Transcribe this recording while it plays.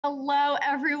Hello,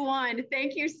 everyone.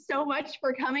 Thank you so much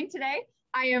for coming today.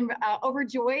 I am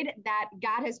overjoyed that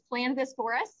God has planned this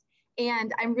for us,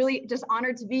 and I'm really just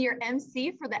honored to be your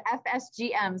MC for the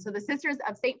FSGM, so the Sisters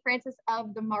of St. Francis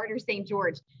of the Martyr St.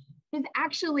 George. It's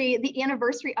actually the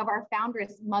anniversary of our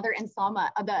foundress, Mother Anselma,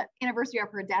 of the anniversary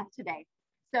of her death today.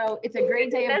 So it's a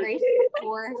great day of grace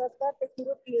for...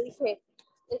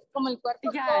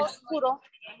 Yes.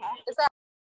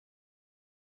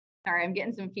 Sorry, I'm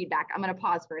getting some feedback. I'm going to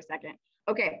pause for a second.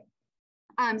 Okay.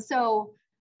 So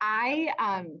I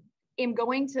am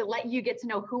going to let you get to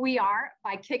know who we are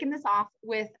by kicking this off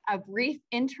with a brief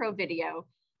intro video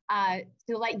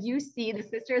to let you see the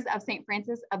Sisters of St.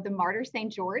 Francis of the Martyr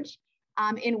St. George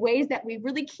in ways that we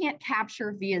really can't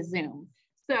capture via Zoom.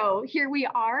 So here we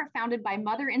are, founded by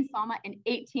Mother Anselma in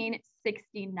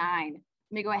 1869. Let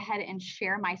me go ahead and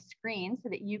share my screen so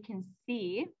that you can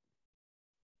see.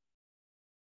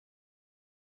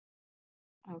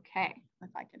 Okay, if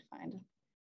I could find, you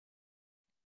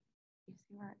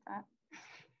see where it's at?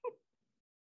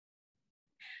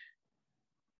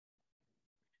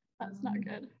 That's not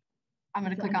good. I'm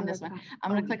gonna click on this one.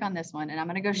 I'm gonna click on this one and I'm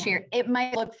gonna go share. It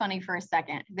might look funny for a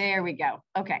second. There we go.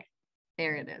 Okay,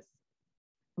 there it is.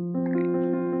 All right.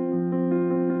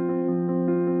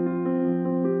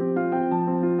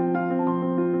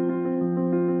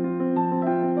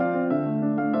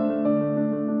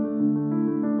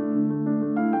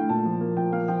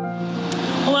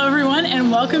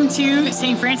 And welcome to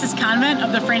St. Francis Convent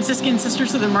of the Franciscan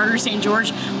Sisters of the Martyr St.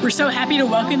 George. We're so happy to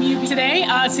welcome you today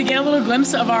to get a little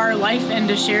glimpse of our life and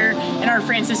to share in our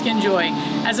Franciscan joy.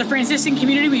 As a Franciscan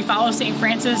community, we follow St.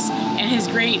 Francis and his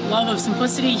great love of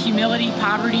simplicity, humility,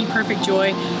 poverty, perfect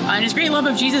joy, and his great love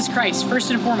of Jesus Christ,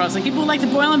 first and foremost. Like, people like to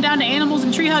boil him down to animals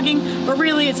and tree hugging, but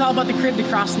really it's all about the crib, the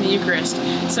cross, and the Eucharist.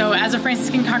 So as a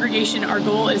Franciscan congregation, our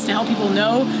goal is to help people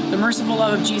know the merciful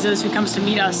love of Jesus who comes to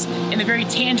meet us in the very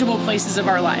tangible places of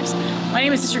our lives. My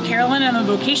name is Sister Carolyn. I'm a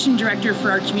vocation director for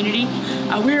our community.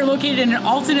 We are located in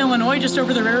Alton, Illinois, just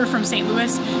over the river from St.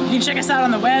 Louis. You can check us out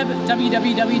on the web,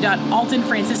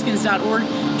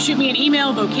 www.altonfranciscans.org. Shoot me an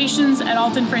email,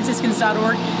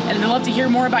 vocations@altonfranciscans.org, and I'd love to hear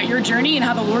more about your journey and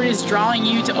how the Lord is drawing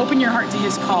you to open your heart to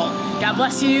his call. God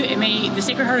bless you, and may the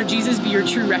Sacred Heart of Jesus be your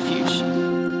true refuge.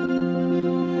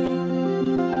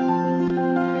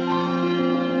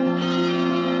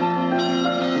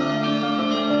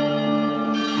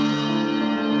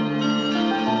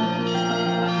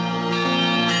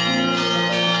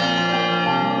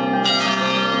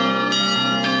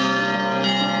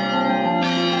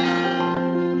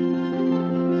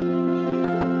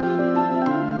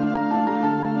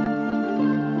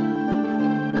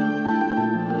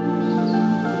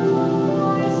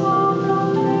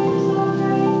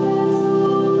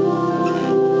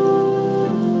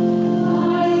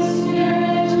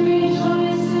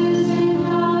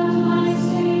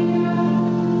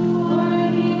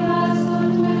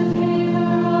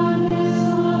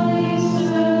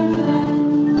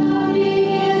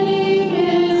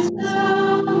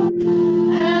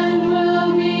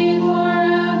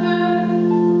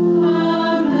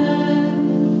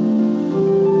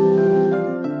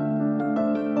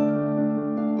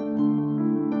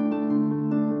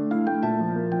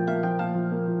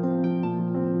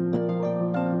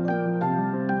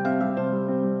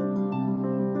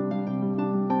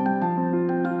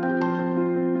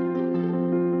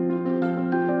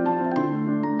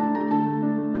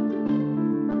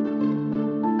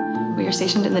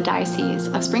 Stationed in the Diocese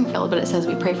of Springfield, but it says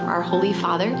we pray for our Holy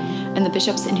Father and the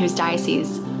bishops in whose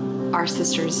diocese our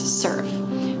sisters serve.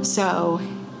 So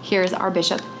here's our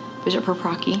bishop, Bishop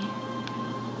Proprocki,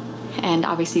 and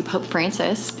obviously Pope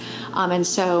Francis. And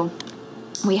so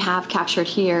we have captured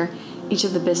here each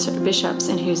of the bishops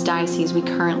in whose diocese we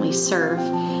currently serve.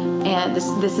 And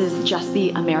this is just the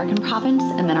American province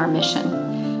and then our mission.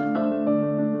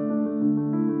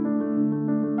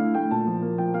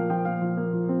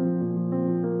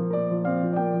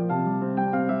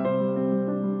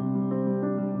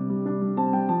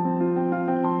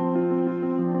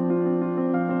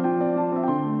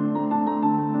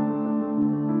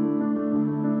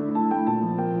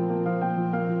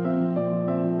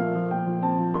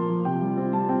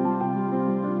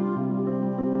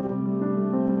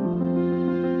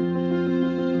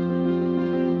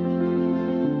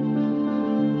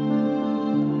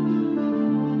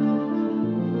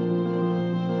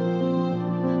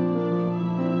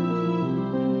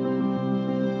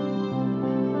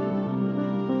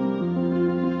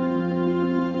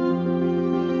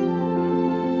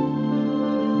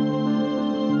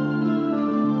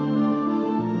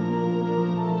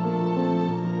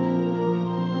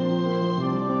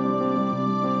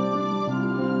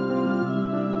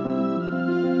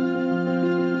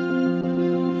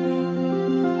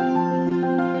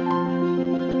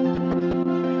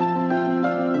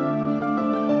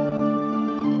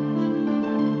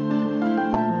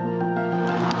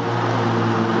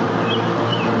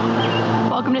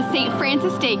 Welcome to St.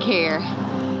 Francis Daycare.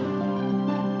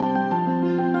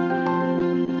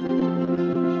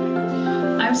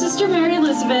 I'm Sister Mary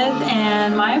Elizabeth,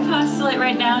 and my apostolate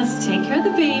right now is to take care of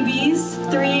the babies,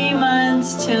 3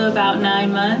 months to about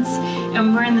 9 months,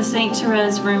 and we're in the St.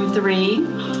 Therese room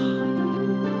 3.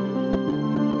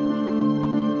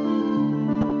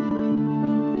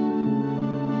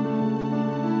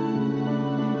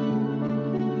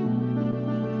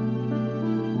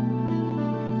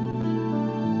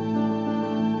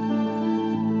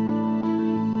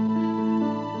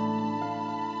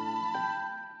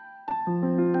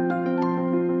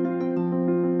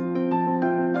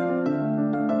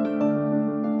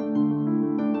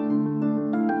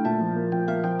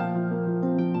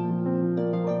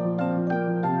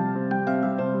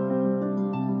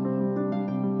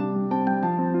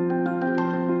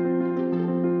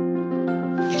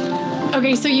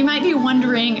 Okay, so you might be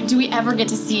wondering, do we ever get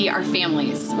to see our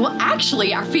families? Well,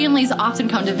 actually, our families often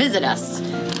come to visit us.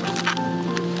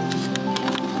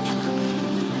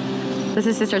 This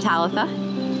is Sister Talitha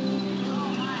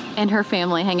and her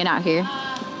family hanging out here.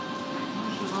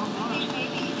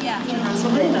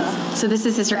 So this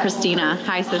is Sister Christina.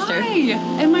 Hi, sister. Hi,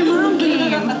 and my mom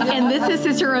came. And this is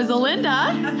Sister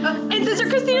Rosalinda and Sister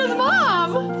Christina's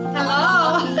mom.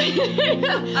 Hello.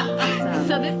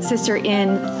 So sister,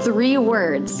 in 3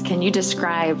 words, can you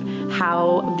describe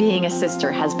how being a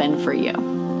sister has been for you?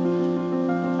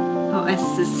 Oh, as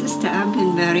a sister, I've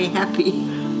been very happy.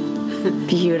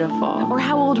 Beautiful. Or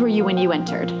how old were you when you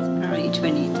entered? Probably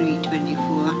 23,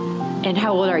 24, And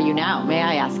how old are you now? May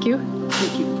I ask you?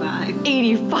 85.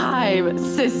 85.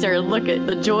 Sister, look at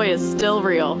the joy is still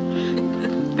real.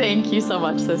 Thank you so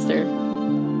much, sister.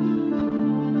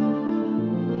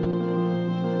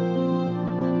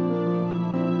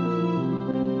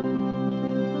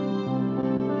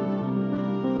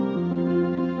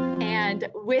 And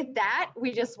with that,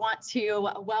 we just want to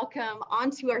welcome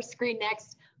onto our screen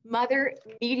next Mother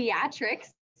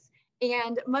Mediatrix.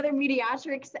 And Mother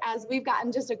Mediatrix, as we've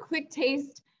gotten just a quick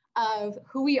taste of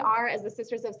who we are as the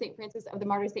Sisters of St. Francis of the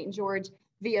Martyr St. George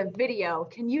via video,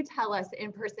 can you tell us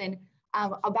in person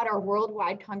about our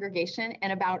worldwide congregation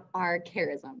and about our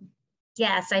charism?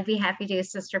 Yes, I'd be happy to,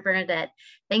 Sister Bernadette.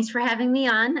 Thanks for having me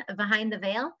on Behind the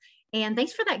Veil. And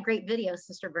thanks for that great video,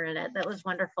 Sister Bernadette. That was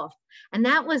wonderful. And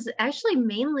that was actually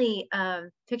mainly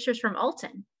pictures from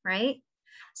Alton, right?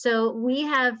 So we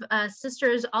have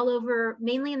sisters all over,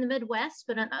 mainly in the Midwest,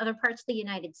 but in other parts of the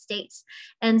United States.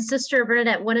 And Sister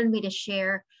Bernadette wanted me to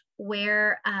share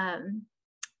where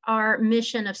our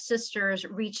mission of sisters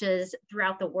reaches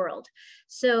throughout the world.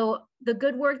 So the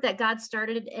good work that God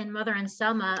started in Mother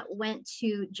Anselma went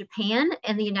to Japan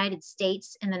and the United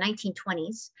States in the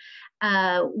 1920s.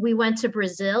 We went to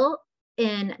Brazil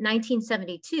in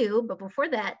 1972, but before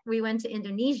that, we went to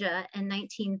Indonesia in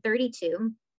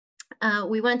 1932.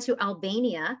 We went to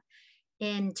Albania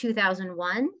in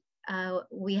 2001.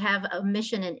 We have a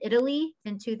mission in Italy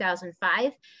in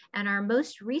 2005, and our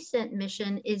most recent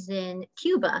mission is in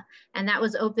Cuba, and that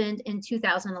was opened in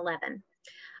 2011.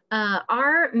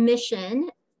 Our mission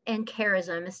and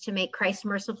charism is to make Christ's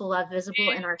merciful love visible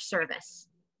in our service.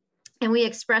 And we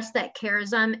express that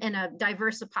charism in a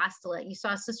diverse apostolate. You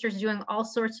saw sisters doing all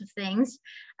sorts of things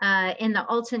in the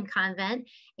Alton convent,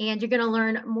 and you're going to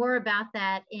learn more about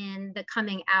that in the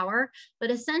coming hour. But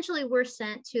essentially, we're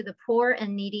sent to the poor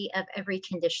and needy of every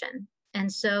condition.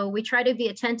 And so we try to be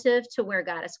attentive to where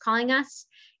God is calling us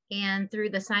and through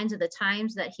the signs of the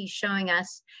times that he's showing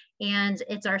us. And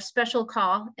it's our special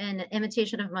call in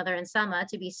imitation of Mother Anselma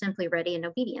to be simply ready in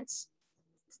obedience.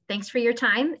 Thanks for your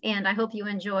time, and I hope you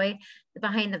enjoy the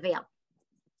Behind the Veil.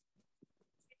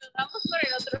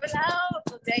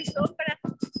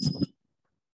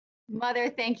 Mother,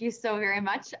 thank you so very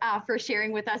much for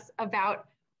sharing with us about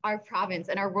our province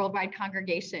and our worldwide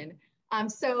congregation.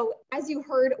 So as you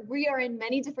heard, we are in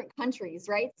many different countries,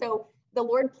 right? So the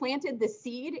Lord planted the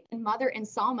seed in Mother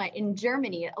Anselma in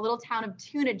Germany, a little town of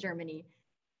Tuna, Germany,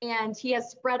 and he has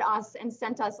spread us and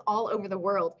sent us all over the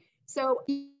world. So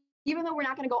even though we're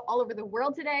not going to go all over the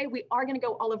world today, we are going to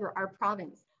go all over our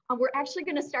province. We're actually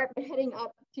going to start by heading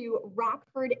up to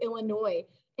Rockford, Illinois.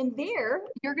 And there,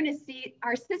 you're going to see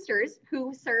our sisters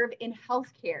who serve in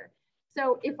healthcare.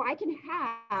 So if I can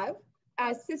have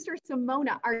Sister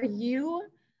Simona, are you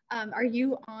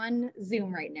on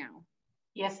Zoom right now?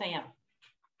 Yes, I am.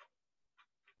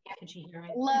 Can she hear me?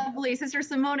 Lovely. Sister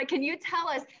Simona, can you tell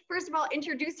us, first of all,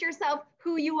 introduce yourself,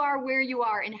 who you are, where you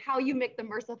are, and how you make the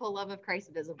merciful love of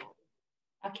Christ visible?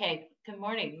 Okay, good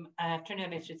morning,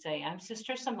 afternoon, I should say. I'm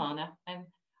Sister Simona.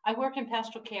 I work in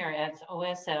pastoral care at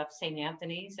OSF St.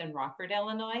 Anthony's in Rockford,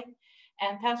 Illinois.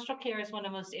 And pastoral care is one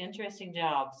of the most interesting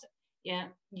jobs. Yeah,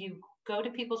 you go to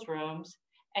people's rooms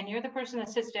and you're the person that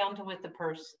sits down with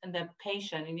the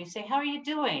patient, and you say, how are you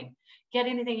doing? Get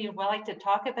anything you'd like to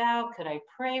talk about? Could I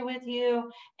pray with you?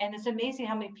 And it's amazing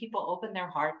how many people open their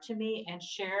heart to me and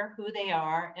share who they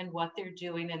are and what they're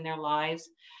doing in their lives.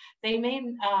 They may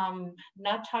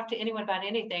not talk to anyone about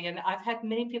anything. And I've had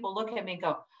many people look at me and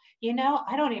go, you know,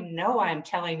 I don't even know why I'm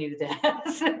telling you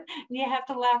this. And you have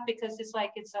to laugh because it's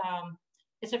like, it's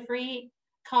a free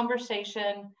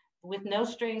conversation with no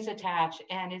strings attached.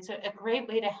 And it's a great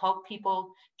way to help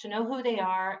people to know who they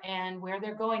are and where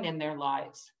they're going in their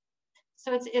lives.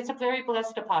 So it's a very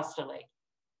blessed apostolate.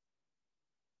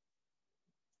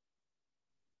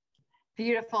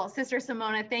 Beautiful. Sister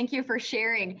Simona, thank you for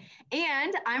sharing.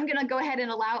 And I'm going to go ahead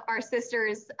and allow our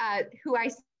sisters who I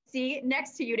see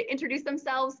next to you to introduce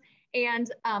themselves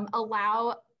and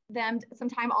allow them some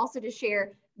time also to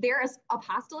share their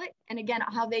apostolate, and again,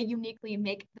 how they uniquely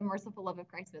make the merciful love of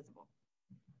Christ visible.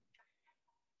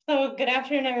 So good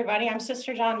afternoon, everybody. I'm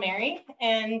Sister John Mary,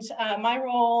 and my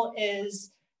role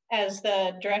is as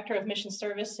the Director of Mission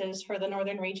Services for the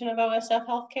Northern Region of OSF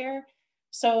Healthcare.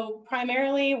 So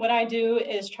primarily what I do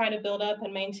is try to build up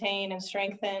and maintain and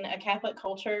strengthen a Catholic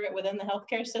culture within the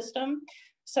healthcare system.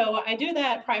 So I do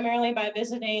that primarily by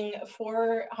visiting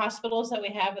 4 hospitals that we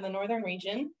have in the Northern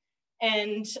Region.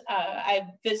 And I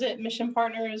visit mission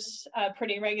partners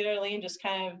pretty regularly and just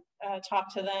kind of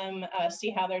talk to them,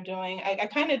 see how they're doing. I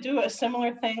kind of do a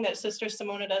similar thing that Sister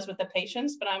Simona does with the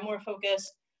patients, but I'm more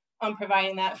focused on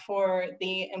providing that for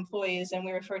the employees, and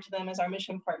we refer to them as our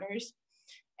mission partners.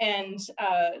 And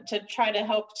to try to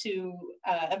help to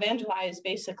evangelize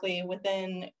basically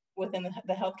within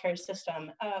the healthcare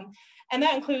system. And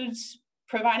that includes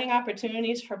providing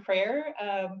opportunities for prayer,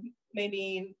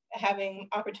 maybe having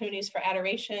opportunities for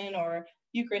adoration or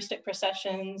Eucharistic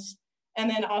processions, and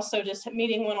then also just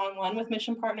meeting one-on-one with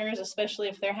mission partners, especially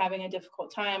if they're having a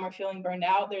difficult time or feeling burned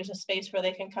out. There's a space where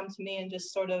they can come to me and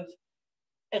just sort of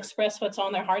express what's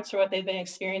on their hearts or what they've been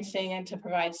experiencing, and to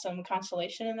provide some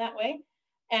consolation in that way.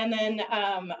 And then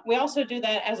we also do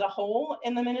that as a whole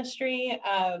in the ministry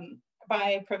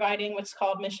by providing what's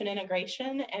called mission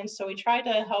integration. And so we try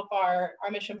to help our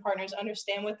mission partners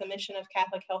understand what the mission of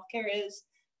Catholic healthcare is,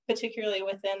 particularly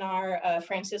within our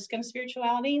Franciscan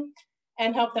spirituality,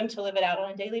 and help them to live it out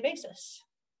on a daily basis.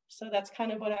 So that's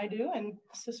kind of what I do, and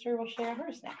Sister will share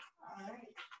hers now. All right.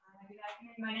 Good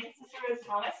afternoon. My name is Sister Rose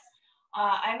Thomas.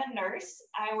 I'm a nurse.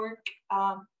 I work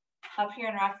up here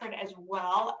in Rockford as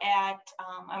well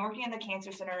I'm working in the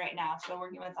cancer center right now, so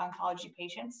working with oncology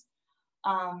patients.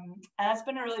 And that's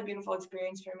been a really beautiful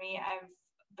experience for me. I've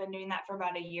been doing that for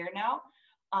about a year now.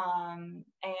 And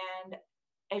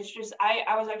it's just,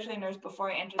 I was actually a nurse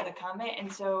before I entered the convent.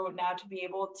 And so now to be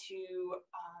able to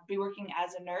be working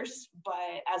as a nurse, but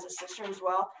as a sister as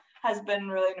well, has been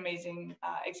really an amazing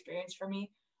experience for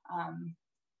me.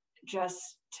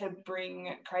 Just to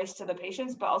bring Christ to the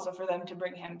patients, but also for them to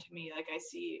bring him to me. Like I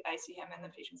see him in the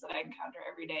patients that I encounter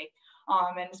every day.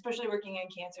 And especially working in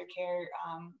cancer care,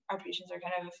 our patients are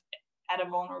kind of at a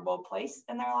vulnerable place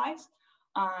in their lives.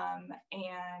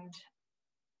 And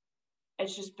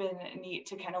it's just been neat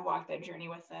to kind of walk that journey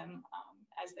with them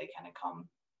as they kind of come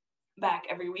back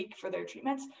every week for their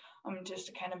treatments, just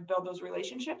to kind of build those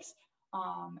relationships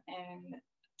and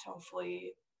to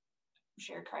hopefully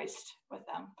share Christ with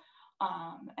them.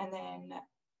 And then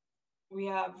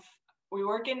we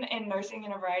work in nursing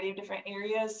in a variety of different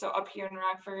areas. So up here in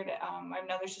Rockford, I have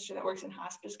another sister that works in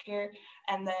hospice care.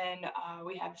 And then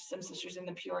we have some sisters in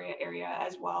the Peoria area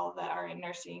as well that are in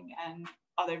nursing and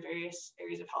other various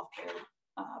areas of healthcare,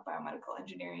 biomedical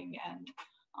engineering, and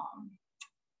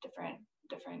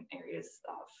different areas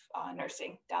of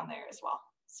nursing down there as well.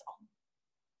 So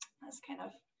that's kind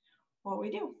of what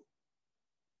we do.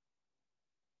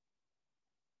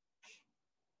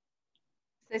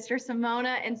 Sister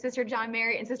Simona and Sister John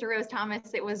Mary and Sister Rose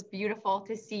Thomas, it was beautiful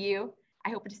to see you. I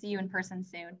hope to see you in person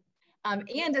soon.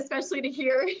 And especially to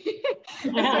hear,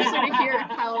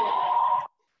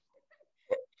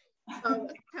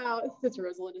 how Sister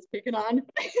Rosalind is picking on,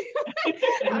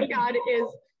 how God is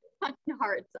touching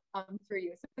hearts for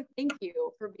you. So thank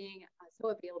you for being so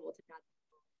available to God,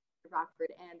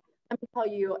 Rockford. And let me tell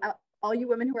you, all you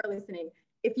women who are listening,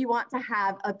 if you want to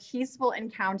have a peaceful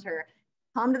encounter,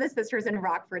 come to the sisters in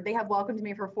Rockford. They have welcomed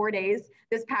me for 4 days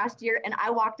this past year, and I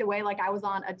walked away like I was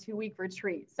on a 2-week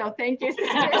retreat. So thank you,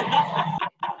 sisters,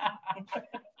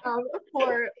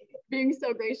 for being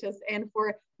so gracious and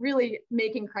for really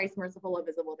making Christ's merciful love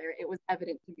visible there. It was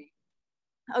evident to me.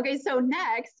 Okay, so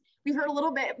next, we heard a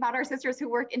little bit about our sisters who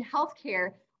work in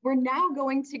healthcare. We're now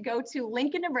going to go to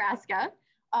Lincoln, Nebraska,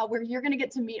 where you're going to get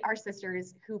to meet our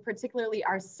sisters who particularly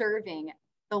are serving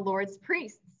the Lord's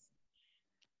priests.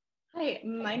 Hi,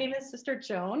 my name is Sister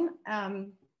Joan.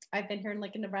 I've been here in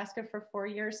Lincoln, Nebraska for 4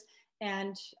 years,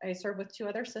 and I serve with 2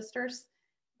 other sisters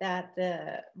at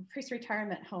the priest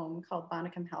retirement home called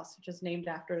Bonnicum House, which is named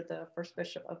after the first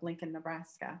bishop of Lincoln,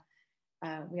 Nebraska.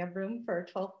 We have room for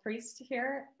 12 priests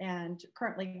here, and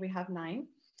currently we have 9.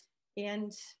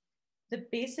 And the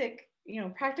basic,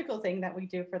 practical thing that we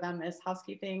do for them is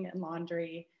housekeeping and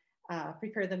laundry,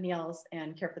 prepare the meals,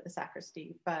 and care for the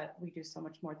sacristy. But we do so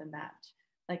much more than that.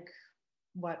 Like,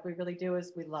 what we really do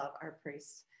is we love our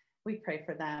priests. We pray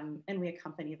for them and we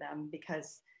accompany them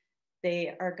because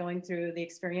they are going through the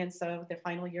experience of the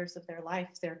final years of their life.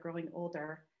 They're growing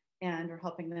older, and we're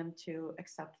helping them to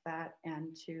accept that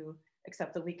and to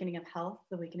accept the weakening of health,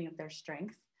 the weakening of their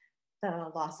strength,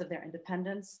 the loss of their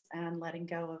independence, and letting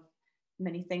go of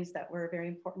many things that were very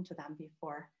important to them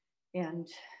before. And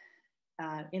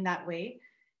in that way,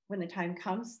 when the time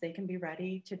comes, they can be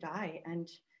ready to die. And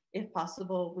if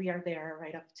possible, we are there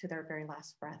right up to their very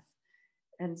last breath.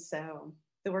 And so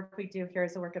the work we do here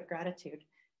is a work of gratitude.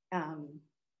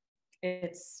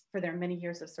 It's for their many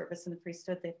years of service in the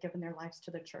priesthood. They've given their lives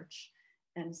to the church.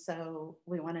 And so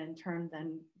we want to in turn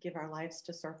then give our lives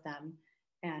to serve them,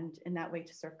 and in that way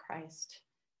to serve Christ.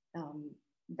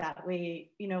 That way,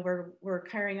 we're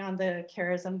carrying on the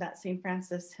charism that St.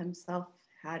 Francis himself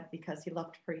had because he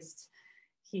loved priests.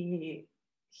 He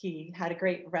had a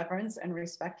great reverence and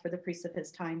respect for the priests of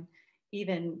his time,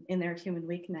 even in their human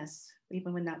weakness,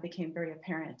 even when that became very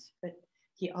apparent. But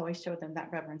he always showed them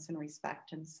that reverence and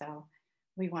respect. And so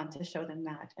we want to show them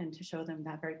that, and to show them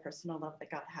that very personal love that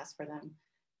God has for them.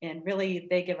 And really,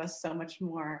 they give us so much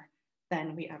more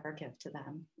than we ever give to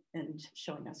them in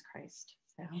showing us Christ.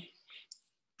 So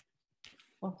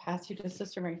we'll pass you to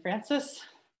Sister Mary Francis.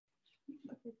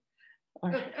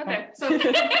 Okay, so we're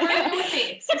going to go with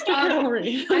me. Sister Carol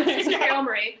Marie. I'm Sister Carol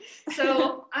Marie.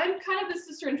 So I'm kind of the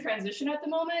sister in transition at the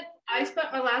moment. I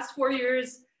spent my last 4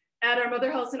 years at our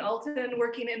mother house in Alton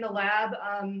working in the lab.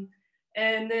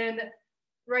 And then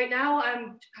right now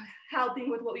I'm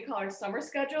helping with what we call our summer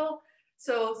schedule.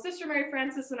 So Sister Mary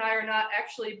Francis and I are not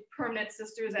actually permanent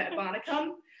sisters at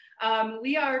Bonnicum.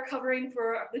 We are covering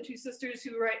for the 2 sisters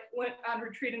who went on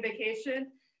retreat and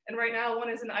vacation. And right now, one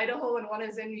is in Idaho and one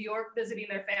is in New York visiting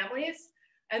their families.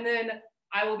 And then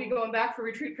I will be going back for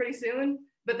retreat pretty soon.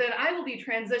 But then I will be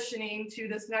transitioning to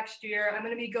this next year. I'm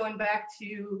going to be going back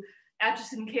to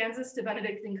Atchison, Kansas to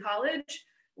Benedictine College,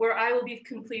 where I will be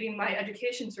completing my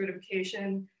education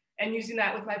certification and using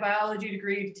that with my biology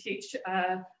degree to teach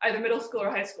either middle school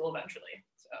or high school eventually.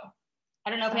 So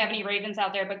I don't know if we have any Ravens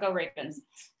out there, but go Ravens.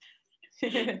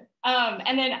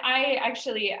 And then I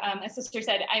actually, as Sister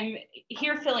said, I'm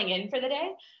here filling in for the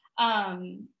day.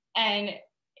 And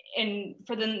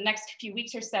for the next few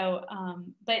weeks or so.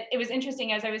 But it was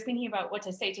interesting as I was thinking about what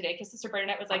to say today, because Sister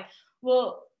Bernadette was like,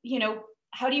 well,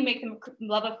 how do you make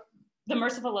the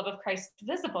merciful love of Christ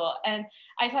visible? And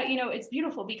I thought, it's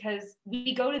beautiful because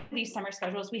we go to these summer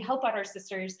schedules, we help out our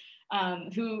sisters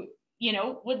who,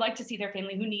 would like to see their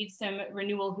family, who needs some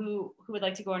renewal, who would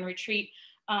like to go on retreat.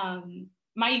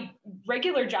 My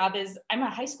regular job is I'm a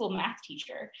high school math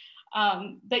teacher,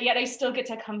 but yet I still get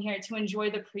to come here to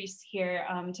enjoy the priests here,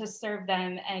 to serve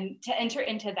them and to enter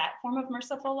into that form of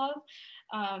merciful love.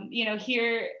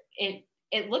 Here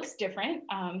it looks different.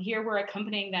 Here we're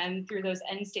accompanying them through those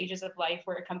end stages of life.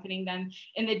 We're accompanying them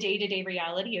in the day-to-day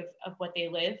reality of what they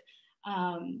live.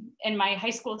 In my high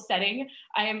school setting,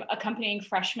 I am accompanying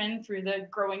freshmen through the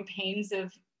growing pains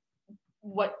of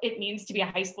what it means to be a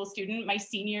high school student. My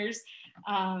seniors,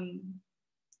 I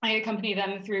accompany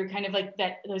them through kind of like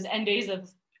those end days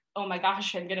of, oh my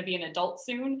gosh, I'm gonna be an adult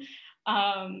soon.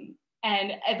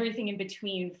 And everything in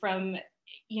between, from,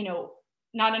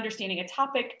 not understanding a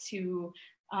topic to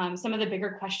some of the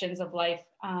bigger questions of life.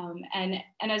 And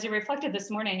as I reflected this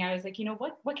morning, I was like,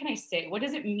 what can I say? What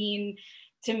does it mean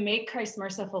to make Christ's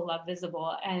merciful love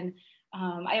visible? And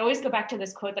I always go back to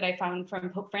this quote that I found from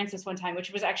Pope Francis one time,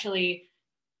 which was actually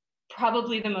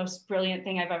probably the most brilliant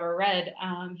thing I've ever read.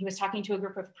 He was talking to a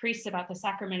group of priests about the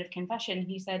sacrament of confession.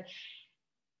 He said,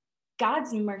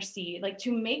 God's mercy, like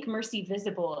to make mercy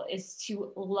visible, is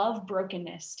to love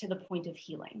brokenness to the point of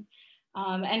healing.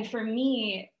 And for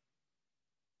me,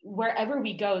 wherever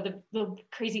we go, the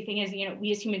crazy thing is,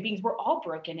 we as human beings, we're all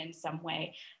broken in some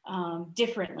way,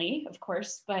 differently, of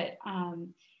course, but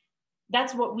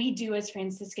that's what we do as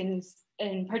Franciscans,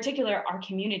 in particular, our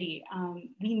community.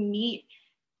 We meet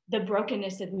the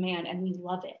brokenness of man and we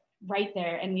love it right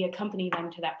there, and we accompany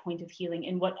them to that point of healing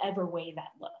in whatever way that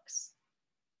looks.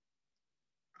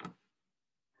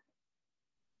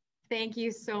 Thank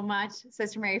you so much,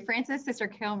 Sister Mary Frances, Sister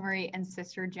Carol Marie, and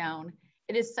Sister Joan.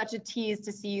 It is such a tease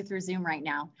to see you through Zoom right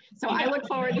now. So I look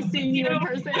forward to seeing you in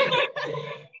person.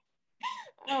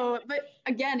 Oh, but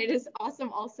again, it is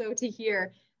awesome also to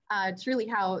hear truly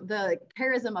how the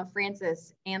charism of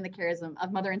Frances and the charism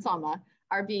of Mother Anselma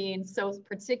are being so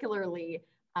particularly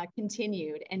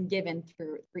continued and given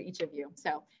through each of you.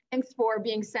 So thanks for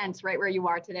being sent right where you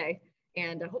are today,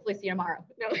 and hopefully see you tomorrow.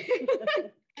 No.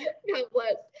 God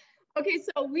bless. Okay,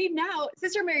 so we now,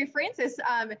 Sister Mary Frances,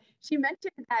 she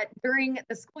mentioned that during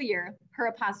the school year, her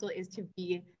apostle is to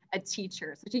be a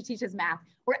teacher. So she teaches math.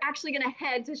 We're actually going to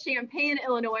head to Champaign,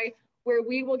 Illinois, where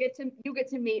you get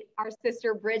to meet our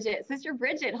Sister Bridget. Sister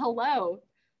Bridget, hello.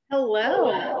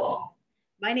 Hello.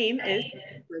 My name is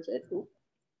Bridget. Ooh,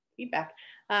 feedback.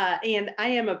 And I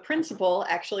am a principal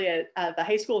actually at the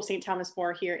High School of St. Thomas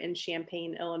More here in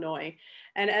Champaign, Illinois.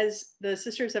 And as the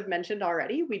sisters have mentioned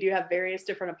already, we do have various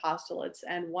different apostolates,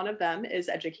 and one of them is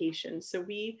education. So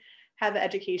we have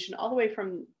education all the way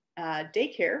from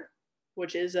daycare,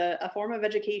 which is a form of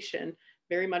education,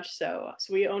 very much so.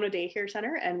 So we own a daycare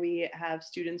center, and we have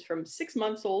students from 6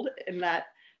 months old in that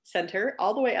center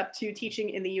all the way up to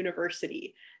teaching in the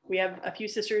university. We have a few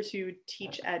sisters who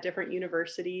teach at different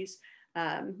universities.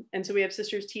 And so we have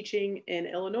sisters teaching in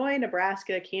Illinois,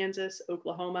 Nebraska, Kansas,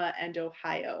 Oklahoma, and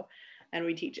Ohio. And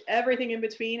we teach everything in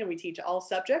between, and we teach all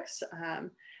subjects.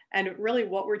 And really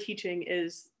what we're teaching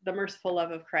is the merciful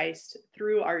love of Christ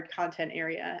through our content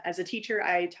area. As a teacher,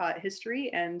 I taught history,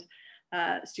 and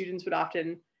students would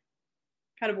often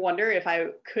kind of wonder if I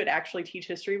could actually teach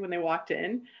history when they walked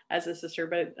in as a sister,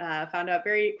 but found out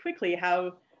very quickly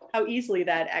how easily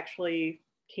that actually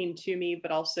came to me,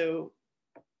 but also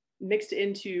mixed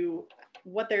into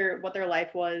what their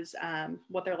life was,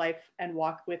 what their life and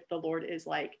walk with the Lord is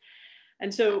like.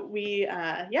 And so we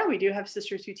do have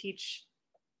sisters who teach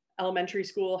elementary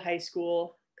school, high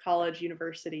school, college,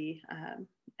 university,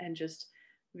 and just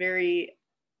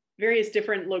various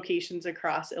different locations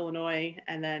across Illinois,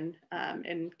 and then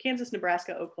in Kansas,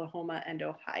 Nebraska, Oklahoma, and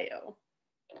Ohio.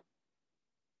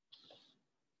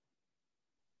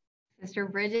 Sister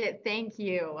Bridget, thank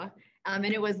you. And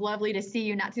it was lovely to see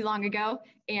you not too long ago.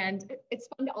 And it's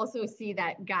fun to also see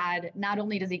that God, not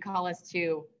only does he call us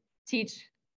to teach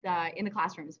in the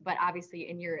classrooms, but obviously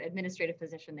in your administrative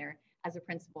position there as a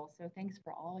principal. So thanks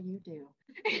for all you do.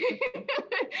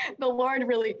 The Lord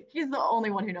really, he's the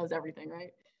only one who knows everything,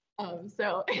 right?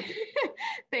 So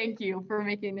thank you for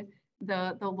making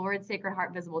the Lord's Sacred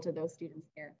Heart visible to those students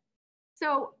there.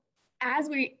 So as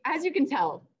you can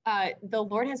tell, the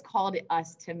Lord has called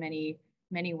us to many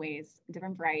ways,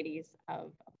 different varieties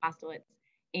of apostolates.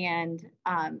 And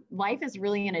life is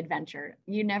really an adventure.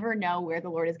 You never know where the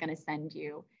Lord is going to send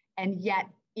you. And yet,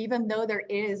 even though there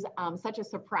is such a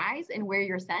surprise in where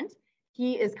you're sent,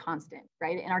 he is constant,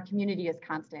 right? And our community is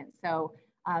constant. So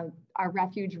our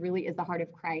refuge really is the heart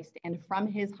of Christ. And from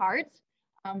his heart,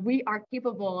 we are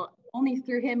capable only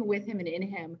through him, with him, and in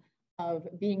him of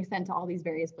being sent to all these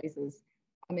various places.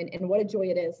 And what a joy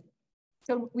it is.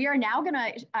 So we are now going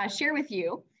to share with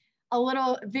you a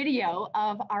little video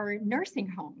of our nursing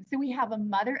home. So we have a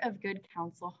Mother of Good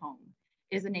Counsel home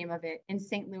is the name of it in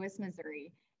St. Louis,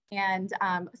 Missouri. And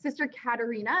Sister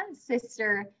Katerina,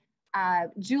 Sister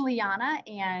Juliana,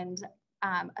 and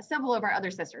several of our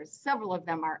other sisters, several of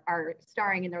them are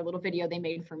starring in their little video they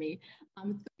made for me.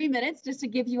 3 minutes just to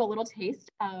give you a little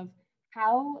taste of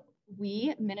how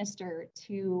we minister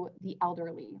to the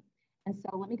elderly. And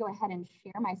so let me go ahead and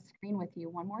share my screen with you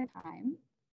one more time.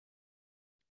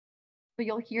 So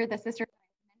you'll hear the sisters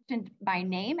mentioned by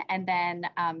name, and then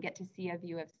get to see a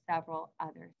view of several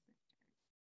other sisters.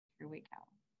 Here we go.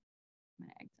 I'm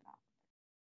gonna exit off.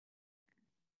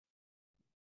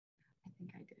 I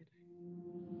think I did.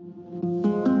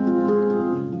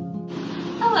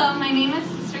 Hello, my name is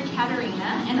Sister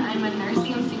Katerina, and I'm a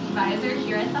nursing supervisor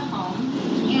here at the home.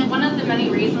 And one of the many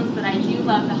reasons that I do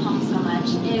love the home so much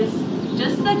is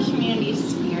just the community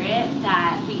spirit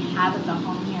that we have at the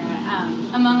home here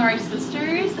among our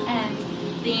sisters, and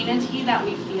the unity that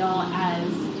we feel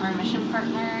as our mission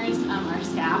partners, our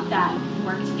staff that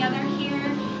work together here.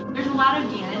 There's a lot of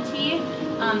unity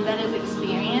that is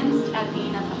experienced at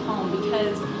being at the home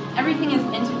because everything is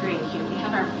integrated here. We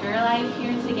have our prayer life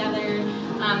here together.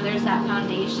 There's that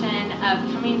foundation of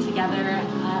coming together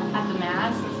at the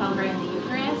Mass and celebrating the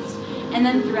Eucharist. And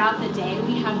then throughout the day,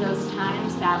 we have those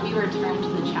times that we return to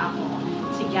the chapel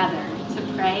together to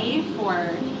pray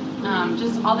for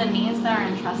just all the needs that are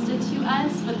entrusted to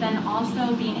us, but then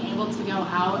also being able to go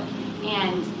out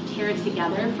and care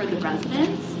together for the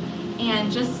residents,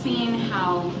 and just seeing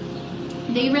how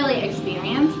they really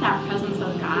experience that presence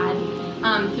of God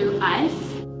through us.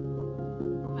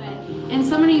 But in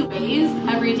so many ways,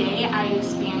 every day I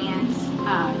experience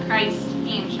Christ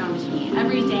being shown to me.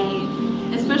 Every day,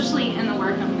 especially in the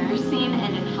work of nursing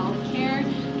and in healthcare,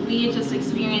 we just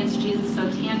experience Jesus so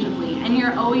tangibly. And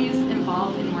you're always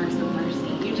involved in works of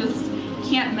mercy. You just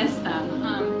can't miss them.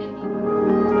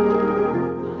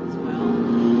 As well.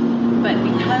 But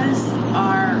because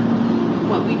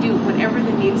what we do, whatever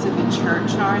the needs of the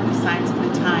church are, the signs of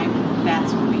the time,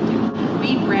 that's what we do.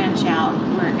 We branch out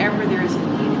wherever there is a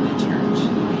need in the church.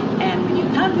 And when you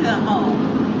come to the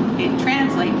home, it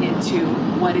translates into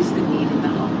what is the need in the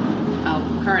home.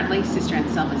 Currently, Sister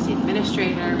Anselma is the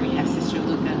administrator. We have Sister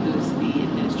Luca, who's the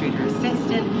administrator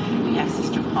assistant. We have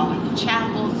Sister Paula in the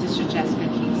chapel. Sister Jessica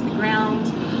keeps the grounds.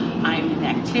 I'm in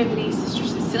activities. Sister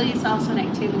Cecilia is also in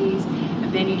activities.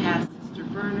 And then you have Sister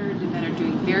Bernard that are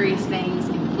doing various things,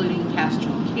 including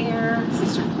pastoral care.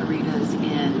 Sister Clarita's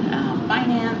in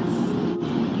finance.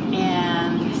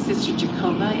 And Sister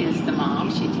Jacoba is the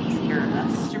mom. She takes care of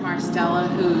us. Sister Marstella,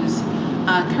 who's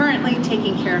currently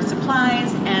taking care of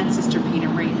supplies, and Sister Peter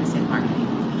Marie, who's in marketing.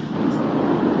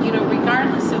 You know,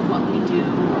 regardless of what we do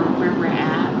or where we're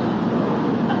at,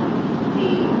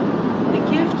 the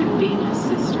gift of being a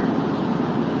sister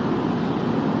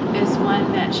is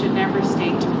one that should never stay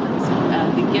to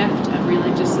oneself. The gift of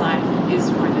religious life is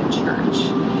for the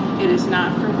church. It is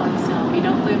not for oneself. You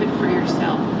don't live it for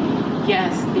yourself.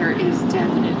 Yes, there is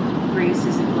definite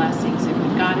graces and blessings, and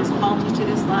when God has called you to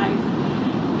this life,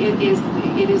 it is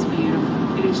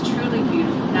beautiful. It is truly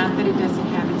beautiful. Not that it doesn't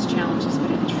have its challenges,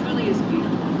 but it truly is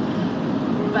beautiful.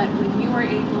 But when you are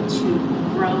able to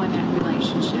grow in that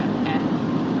relationship and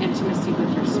intimacy with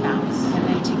your spouse, and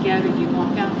then together you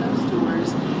walk out those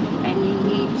doors and you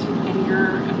meet and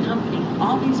you're accompanying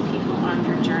all these people on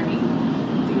their journey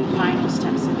through the final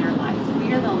steps of their life.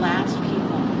 We are the last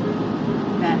people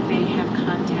that they have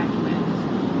contact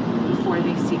with before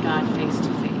they see God face to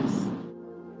face.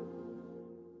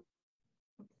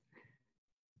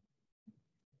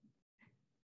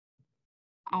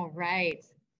 All right.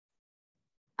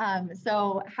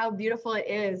 So how beautiful it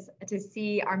is to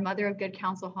see our Mother of Good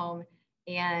Counsel home,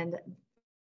 and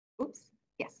oops,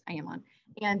 yes, I am on.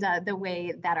 And the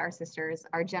way that our sisters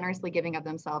are generously giving of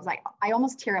themselves. I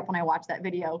almost tear up when I watch that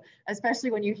video, especially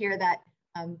when you hear that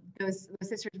those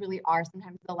sisters really are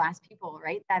sometimes the last people,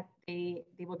 right, that they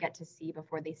will get to see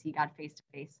before they see God face to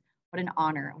face. What an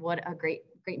honor. What a great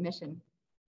mission.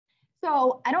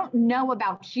 So I don't know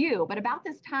about you, but about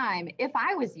this time, if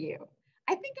I was you,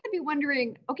 I think I'd be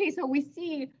wondering, okay, so we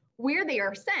see where they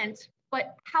are sent,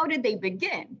 but how did they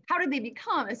begin? How did they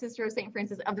become a sister of St.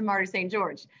 Francis of the Martyr St.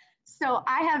 George? So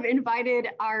I have invited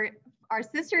our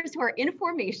sisters who are in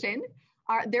formation,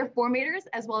 their formators,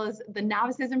 as well as the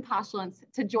novices and postulants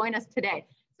to join us today.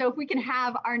 So if we can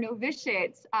have our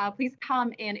novitiates, please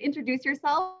come and introduce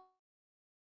yourselves,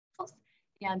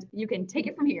 and you can take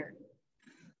it from here.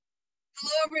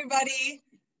 Hello, everybody.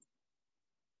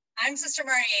 I'm Sister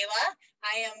Mariela.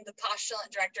 I am the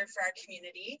postulant director for our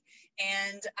community,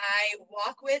 and I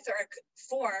walk with or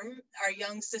form our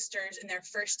young sisters in their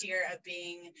first year of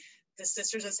being the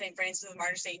Sisters of St. Francis of the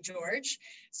Martyr St. George.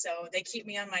 So they keep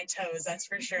me on my toes, that's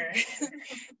for sure.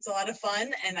 It's a lot of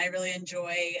fun, and I really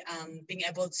enjoy being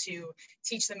able to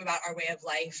teach them about our way of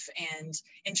life and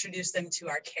introduce them to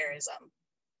our charism.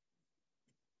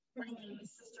 My name is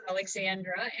Sister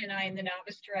Alexandra, and I am the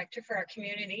novice director for our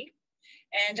community.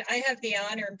 And I have the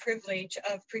honor and privilege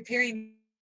of preparing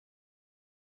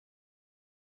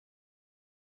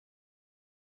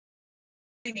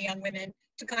the young women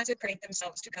to consecrate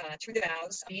themselves to God through the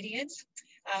vows of obedience.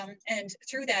 And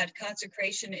through that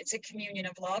consecration, it's a communion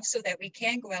of love so that we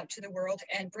can go out to the world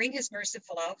and bring his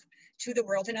merciful love to the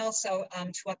world, and also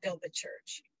to upbuild the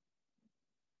church.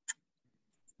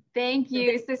 Thank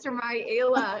you, Sister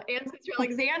Mariela and Sister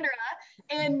Alexandra.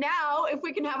 And now, if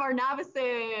we can have our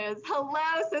novices.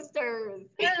 Hello, sisters.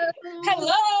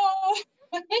 Hello.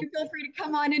 Feel free to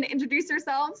come on and introduce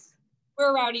yourselves.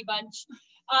 We're a rowdy bunch.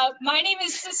 My name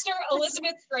is Sister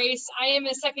Elizabeth Grace. I am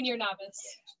a second-year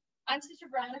novice. I'm Sister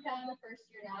Veronica. I'm a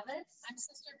first-year novice. I'm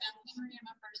Sister Bethany Marie. I'm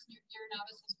a first-year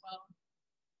novice as well.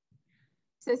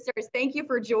 Sisters, thank you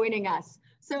for joining us.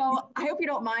 So I hope you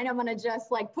don't mind. I'm going to just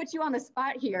put you on the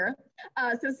spot here.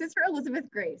 So Sister Elizabeth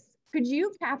Grace, could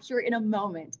you capture in a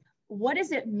moment, what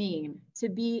does it mean to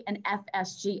be an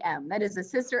FSGM? That is a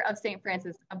Sister of St.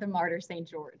 Francis of the Martyr St.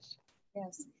 George.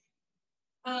 Yes.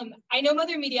 I know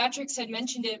Mother Mediatrix had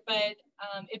mentioned it, but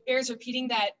It bears repeating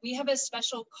that we have a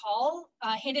special call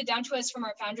handed down to us from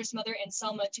our foundress mother,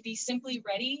 Anselma, to be simply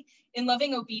ready in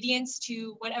loving obedience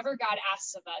to whatever God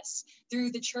asks of us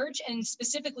through the church and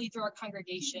specifically through our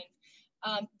congregation.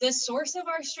 The source of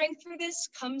our strength through this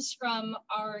comes from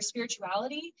our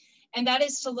spirituality, and that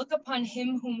is to look upon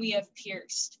him whom we have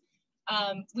pierced.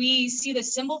 We see the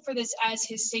symbol for this as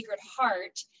his sacred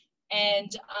heart.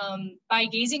 And by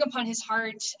gazing upon his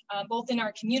heart, both in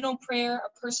our communal prayer, our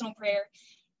personal prayer,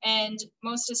 and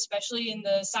most especially in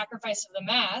the sacrifice of the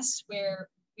Mass, where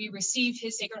we receive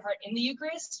his sacred heart in the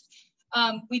Eucharist,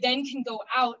 we then can go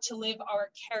out to live our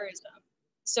charism.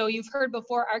 So you've heard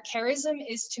before, our charism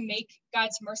is to make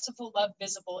God's merciful love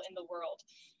visible in the world.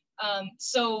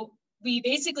 So we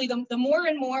basically, the more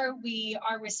and more we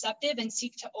are receptive and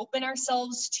seek to open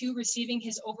ourselves to receiving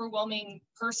his overwhelming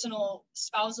personal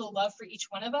spousal love for each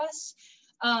one of us,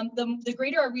 the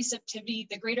greater our receptivity,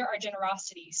 the greater our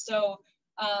generosity. So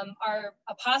our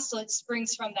apostolate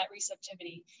springs from that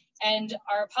receptivity. And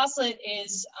our apostolate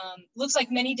is, looks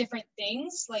like many different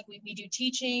things, like we do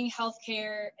teaching,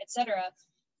 healthcare, etc.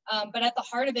 But at the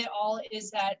heart of it all is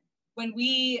that when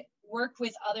we work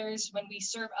with others, when we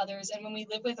serve others, and when we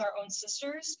live with our own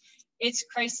sisters, it's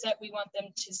Christ that we want them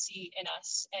to see in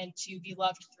us and to be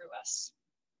loved through us.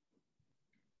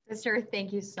 Sister,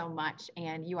 thank you so much.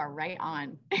 And you are right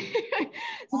on.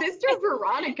 Sister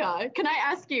Veronica, can I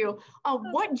ask you,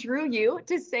 what drew you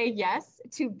to say yes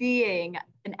to being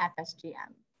an FSGM?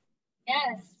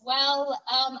 Yes, well,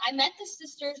 I met the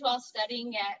sisters while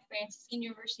studying at Franciscan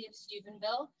University of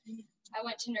Steubenville. I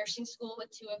went to nursing school with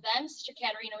two of them. Sister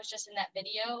Katerina was just in that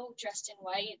video, dressed in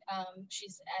white.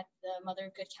 She's at the Mother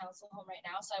of Good Counsel home right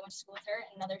now, so I went to school with her,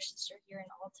 and another sister here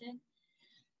in Alton.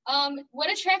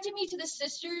 What attracted me to the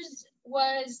sisters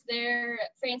was their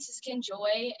Franciscan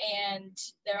joy and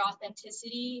their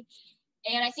authenticity,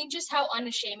 and I think just how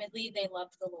unashamedly they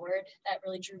loved the Lord. That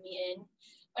really drew me in.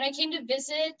 When I came to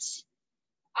visit,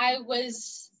 I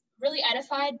was really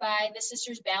edified by the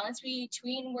sisters' balance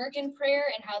between work and prayer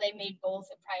and how they made both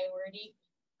a priority.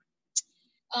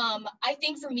 I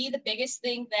think for me, the biggest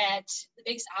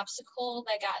obstacle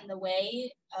that got in the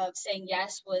way of saying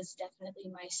yes was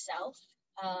definitely myself.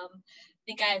 I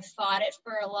think I've fought it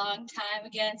for a long time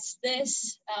against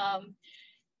this,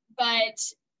 but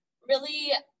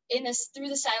really through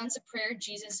the silence of prayer,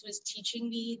 Jesus was teaching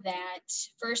me that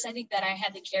first, I think that I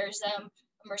had the charism,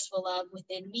 a merciful love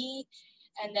within me.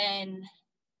 And then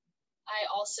I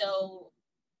also,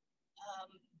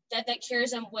 that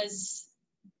charism was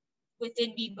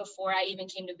within me before I even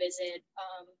came to visit.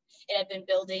 It had been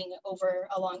building over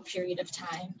a long period of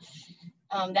time.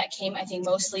 That came, I think,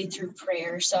 mostly through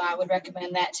prayer. So I would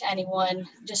recommend that to anyone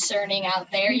discerning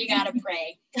out there. You got to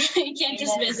pray. You can't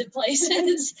just visit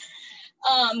places.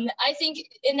 I think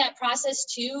in that process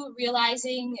too,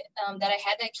 realizing that I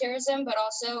had that charism, but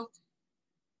also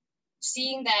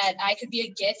seeing that I could be a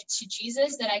gift to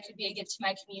Jesus, that I could be a gift to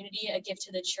my community, a gift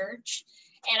to the church.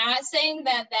 And I'm not saying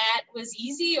that that was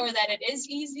easy or that it is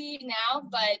easy now,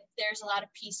 but there's a lot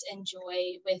of peace and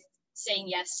joy with saying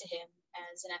yes to him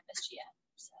as an FSGM.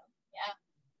 So yeah,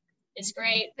 it's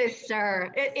great.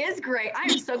 Sister, it is great. I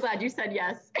am so glad you said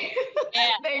yes. Yeah.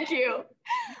 Thank you.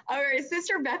 All right,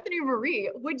 Sister Bethany Marie,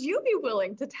 would you be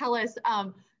willing to tell us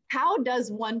how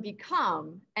does one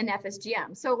become an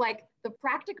FSGM? So like the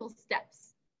practical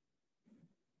steps.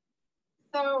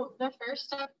 So the first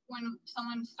step when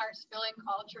someone starts feeling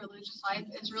called to religious life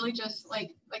is really just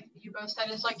like you both said,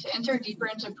 is like to enter deeper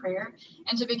into prayer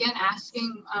and to begin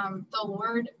asking the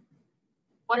Lord,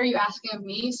 what are you asking of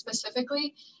me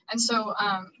specifically? And so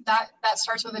that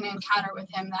starts with an encounter with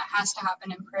him that has to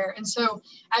happen in prayer. And so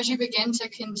as you begin to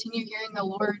continue hearing the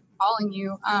Lord calling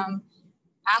you,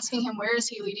 asking him, where is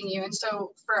he leading you? And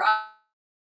so for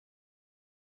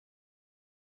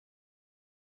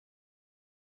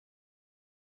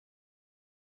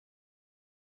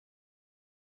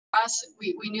us,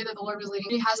 we knew that the Lord was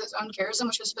leading. He has its own charism,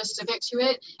 which was specific to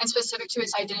it and specific to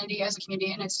its identity as a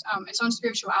community and its own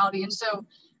spirituality. And so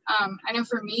I know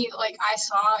for me, like I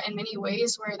saw in many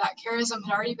ways where that charism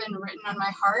had already been written on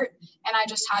my heart, and I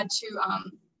just had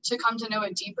to come to know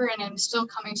it deeper, and I'm still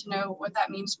coming to know what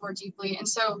that means more deeply. And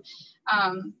so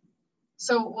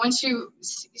so once you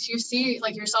see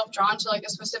like yourself drawn to like a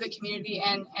specific community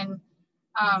and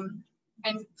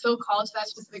feel called to that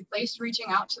specific place, reaching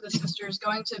out to the sisters,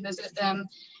 going to visit them,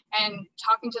 and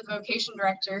talking to the vocation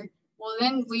director will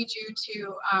then lead you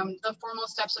to the formal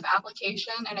steps of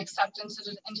application and acceptance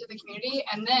into the community.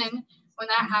 And then when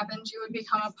that happens, you would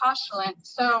become a postulant.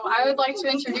 So I would like to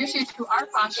introduce you to our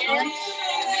postulant.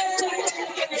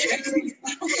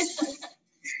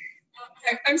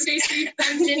 I'm Stacy.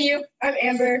 I'm Ginny. I'm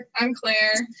Amber. I'm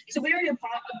Claire. So we are the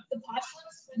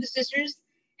postulates for the sisters.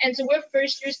 And so we're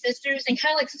first-year sisters, and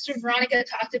kind of like Sister Veronica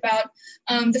talked about,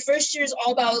 the first year is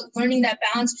all about learning that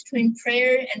balance between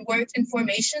prayer and work and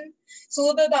formation. So a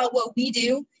little bit about what we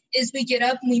do is we get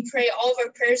up and we pray all of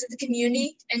our prayers of the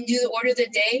community and do the order of the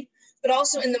day. But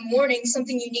also in the morning,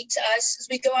 something unique to us is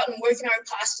we go out and work in our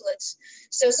apostolates.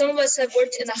 So some of us have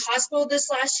worked in the hospital this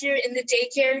last year, in the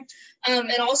daycare,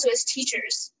 and also as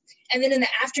teachers. And then in the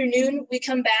afternoon, we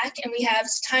come back and we have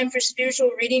time for spiritual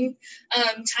reading,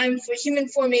 time for human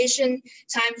formation,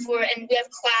 and we have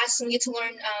class and we get to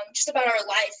learn just about our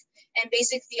life and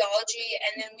basic theology.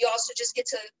 And then we also just get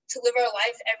to live our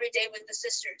life every day with the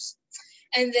sisters.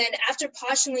 And then after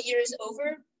postulant year is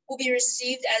over, we'll be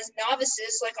received as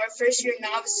novices, like our first year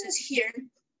novices here.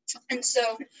 And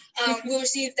so we'll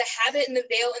receive the habit and the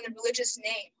veil and the religious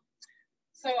name.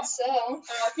 So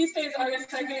feast day is August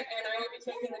 2nd, and I will be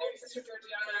taking the name Sister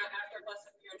Georgiana after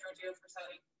Blessed Maria Georgia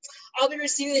Forsati. I'll be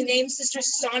receiving the name Sister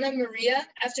Sana Maria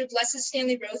after Blessed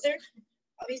Stanley Rother.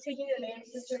 I'll be taking the name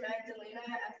Sister Magdalena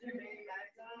after Mary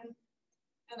Magdalene.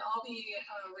 And I'll be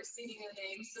receiving the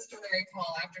name Sister Mary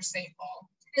Paul after St. Paul.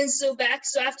 And so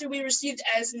after we received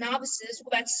as novices,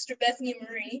 we'll go back to Sister Bethany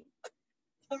Marie.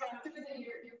 After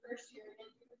your first year,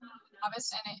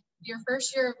 novice, and your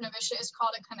first year of novitiate is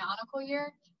called a canonical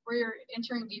year, where you're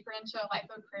entering deeper into a life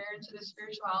of prayer, into the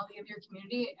spirituality of your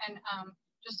community, and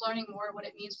just learning more what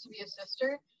it means to be a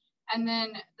sister. And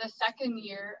then the second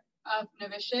year of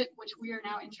novitiate, which we are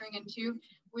now entering into,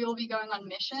 we will be going on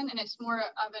mission, and it's more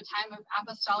of a time of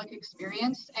apostolic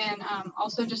experience, and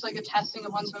also just like a testing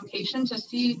of one's vocation to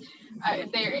see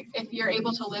if you're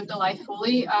able to live the life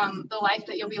fully, the life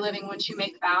that you'll be living once you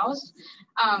make vows.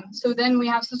 So then we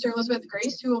have Sister Elizabeth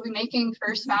Grace, who will be making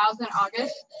first vows in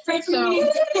August.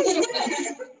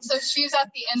 So she's at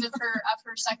the end of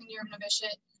her second year of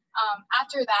novitiate.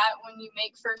 After that, when you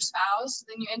make first vows,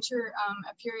 then you enter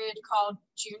a period called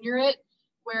juniorate,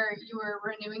 where you are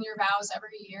renewing your vows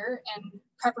every year in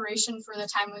preparation for the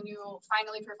time when you will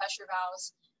finally profess your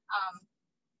vows,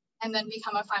 and then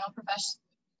become a final professed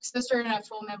sister and a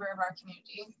full member of our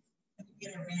community.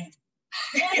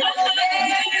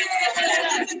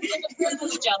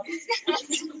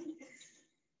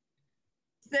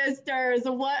 Sisters,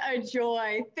 what a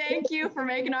joy. Thank you for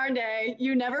making our day.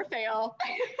 You never fail.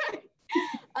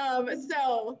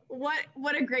 So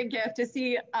what a great gift to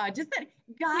see just that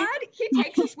God, he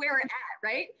takes us where we're at,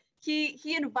 right?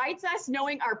 He invites us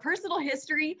knowing our personal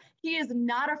history. He is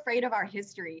not afraid of our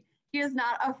history. He is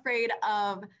not afraid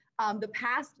of the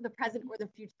past, the present, or the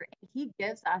future. And he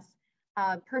gives us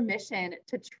permission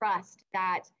to trust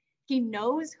that he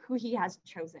knows who he has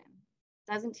chosen,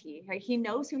 doesn't he? Right? He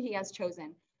knows who he has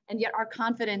chosen. And yet our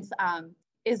confidence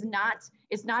is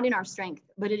not in our strength,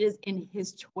 but it is in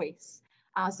his choice.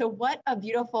 So what a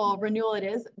beautiful renewal it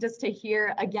is just to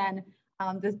hear again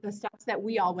the steps that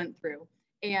we all went through.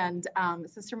 And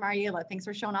Sister Mariela, thanks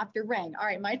for showing off your ring. All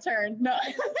right, my turn. No,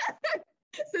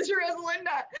 Sister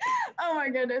Rosalinda. Oh my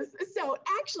goodness. So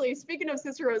actually, speaking of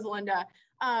Sister Rosalinda,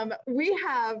 we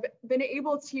have been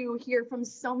able to hear from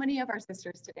so many of our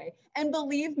sisters today. And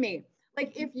believe me,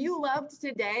 like if you loved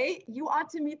today, you ought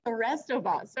to meet the rest of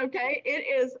us, okay?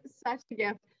 It is such a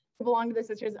gift to belong to the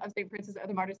Sisters of St. Francis of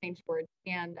the Martyr St. George.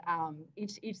 And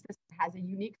each sister has a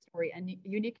unique story, and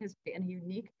unique history, and a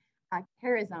unique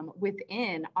charism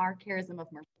within our charism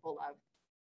of merciful love.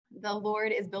 The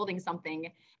Lord is building something,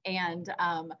 and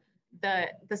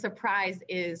the surprise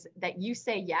is that you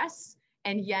say yes,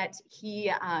 and yet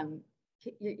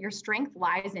your strength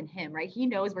lies in him, right? He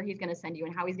knows where he's going to send you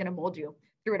and how he's going to mold you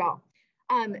through it all.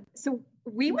 So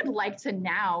we would like to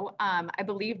now, I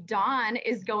believe Dawn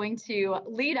is going to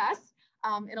lead us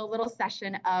in a little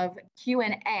session of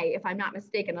Q&A, if I'm not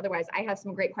mistaken. Otherwise, I have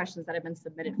some great questions that have been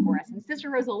submitted for us. And Sister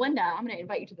Rosalinda, I'm going to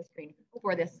invite you to the screen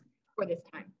for this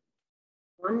time.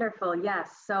 Wonderful.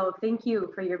 Yes. So thank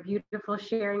you for your beautiful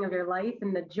sharing of your life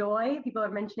and the joy. People are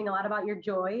mentioning a lot about your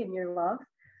joy and your love.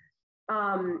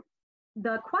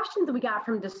 The questions that we got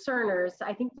from discerners,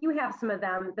 I think you have some of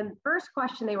them. The first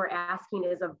question they were asking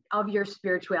is of your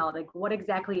spirituality. Like, what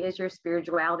exactly is your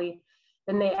spirituality?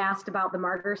 Then they asked about the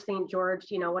Martyr St. George,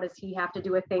 what does he have to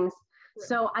do with things? Right.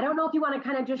 So I don't know if you want to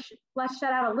kind of just flesh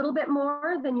that out a little bit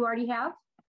more than you already have.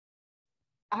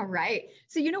 All right.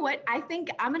 So you know what? I think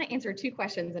I'm going to answer two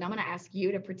questions, and I'm going to ask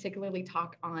you to particularly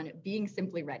talk on being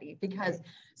simply ready, because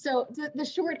so the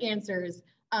short answers,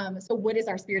 so what is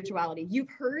our spirituality? You've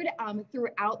heard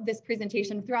throughout this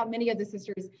presentation, throughout many of the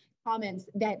sisters' comments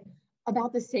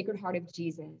about the Sacred Heart of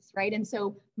Jesus, right? And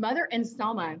so Mother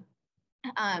Anselma,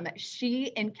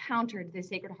 she encountered the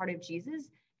Sacred Heart of Jesus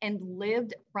and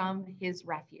lived from his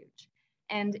refuge.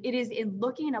 And it is in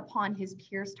looking upon his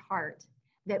pierced heart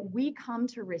that we come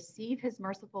to receive his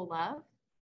merciful love.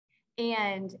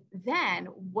 And then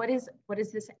what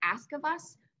does this ask of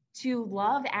us? To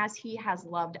love as he has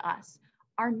loved us.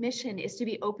 Our mission is to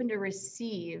be open to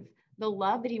receive the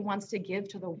love that he wants to give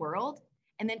to the world,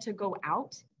 and then to go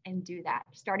out and do that,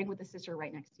 starting with the sister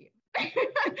right next to you.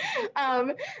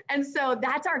 And so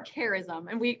that's our charism.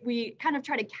 And we kind of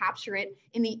try to capture it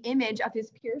in the image of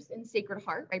his pierced and sacred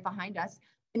heart right behind us,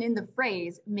 and in the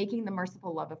phrase, making the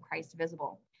merciful love of Christ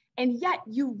visible. And yet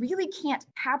you really can't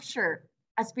capture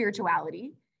a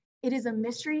spirituality. It is a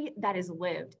mystery that is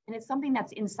lived, and it's something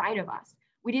that's inside of us.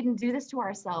 We didn't do this to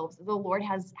ourselves. The Lord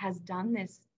has done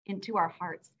this into our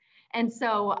hearts. And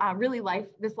so really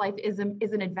this life is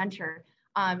an adventure.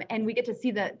 And we get to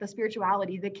see the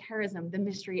spirituality, the charism, the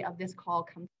mystery of this call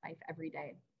come to life every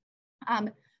day.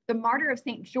 The Martyr of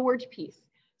St. George piece.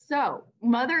 So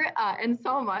Mother and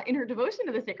Selma, in her devotion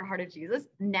to the Sacred Heart of Jesus,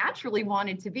 naturally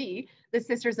wanted to be the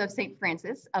Sisters of St.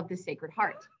 Francis of the Sacred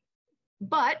Heart.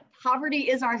 But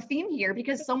poverty is our theme here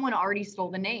because someone already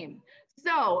stole the name.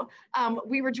 So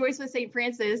we rejoice with St.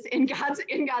 Francis in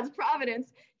God's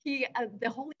providence. The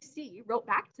Holy See wrote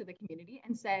back to the community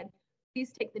and said,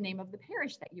 please take the name of the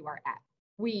parish that you are at.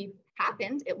 We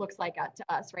happened, it looks like to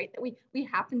us, right, that we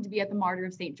happened to be at the Martyr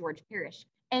of St. George Parish.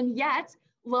 And yet,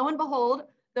 lo and behold,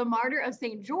 the Martyr of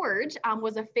St. George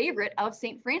was a favorite of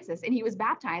St. Francis, and he was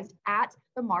baptized at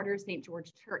the Martyr of St.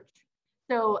 George Church.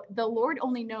 So the Lord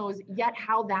only knows yet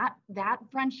how that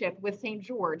friendship with St.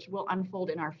 George will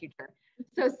unfold in our future.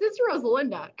 So Sister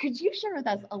Rosalinda, could you share with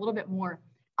us a little bit more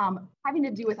having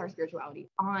to do with our spirituality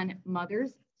on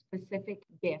Mother's specific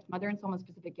gift, Mother and Selma's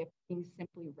specific gift, being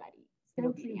simply ready?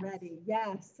 Simply ready,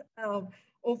 yes.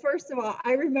 Well, first of all,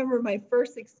 I remember my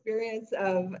first experience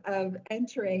of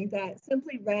entering that.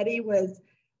 Simply ready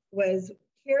was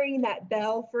hearing that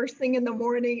bell first thing in the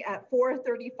morning at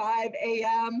 4:35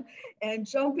 a.m. and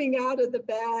jumping out of the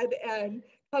bed and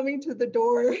coming to the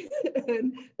door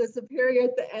and the superior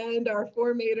at the end, our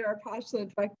formator, our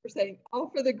postulant director, saying, all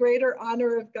for the greater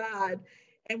honor of God.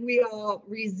 And we all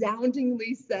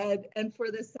resoundingly said, and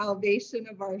for the salvation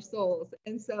of our souls.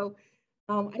 And so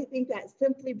I think that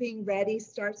simply being ready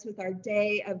starts with our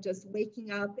day of just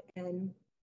waking up and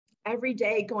every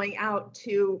day going out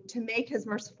to make his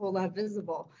merciful love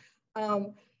visible.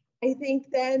 I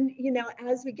think then,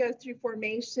 as we go through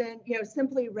formation,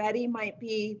 simply ready might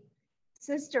be,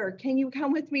 sister, can you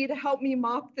come with me to help me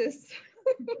mop this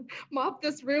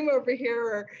room over here?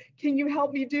 Or can you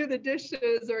help me do the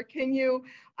dishes? Or can you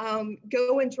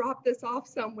go and drop this off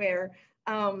somewhere?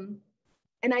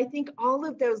 And I think all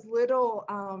of those little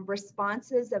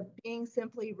responses of being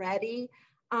simply ready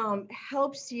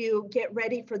helps you get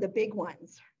ready for the big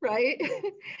ones, right?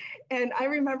 And I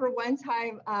remember one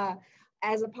time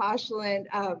as a postulant,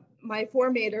 my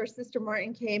formator, Sister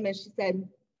Martin, came and she said,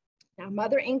 now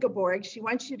Mother Ingeborg, she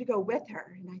wants you to go with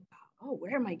her. And I thought, oh,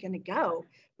 where am I going to go?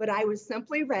 But I was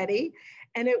simply ready.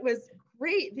 And it was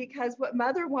great because what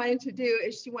Mother wanted to do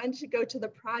is she wanted to go to the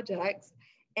projects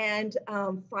and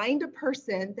find a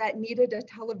person that needed a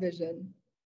television.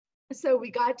 So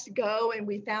we got to go and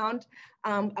we found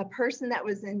a person that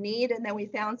was in need, and then we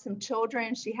found some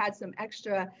children. She had some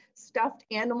extra stuffed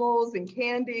animals and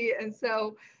candy. And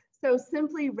so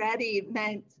simply ready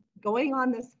meant going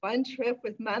on this fun trip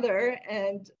with Mother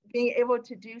and being able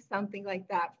to do something like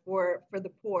that for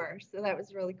the poor. So that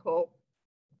was really cool.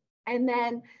 And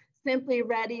then simply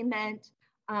ready meant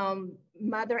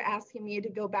Mother asking me to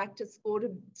go back to school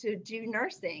to do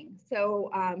nursing.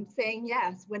 So saying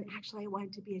yes, when actually I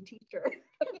wanted to be a teacher.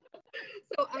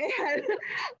 So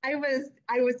I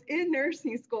was in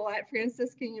nursing school at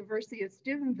Franciscan University of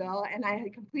Steubenville, and I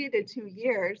had completed 2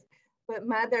 years, but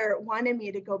Mother wanted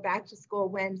me to go back to school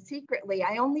when secretly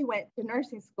I only went to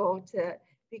nursing school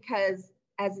because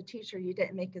as a teacher, you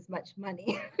didn't make as much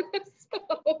money.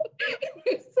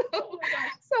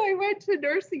 So I went to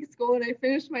nursing school and I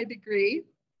finished my degree,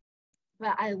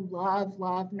 but I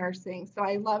love nursing. So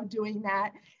I love doing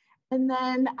that. And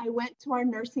then I went to our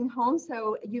nursing home.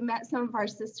 So you met some of our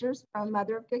sisters from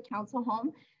Mother of Good Counsel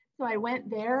home. So I went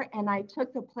there and I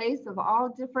took the place of all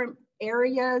different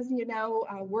areas,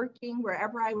 working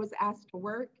wherever I was asked to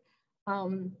work.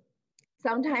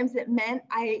 Sometimes it meant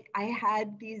I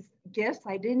had these gifts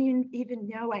I didn't even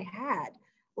know I had,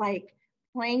 like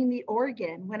playing the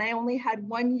organ when I only had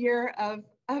 1 year of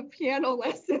piano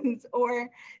lessons, or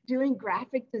doing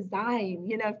graphic design,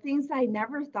 things I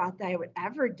never thought that I would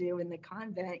ever do in the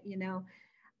convent,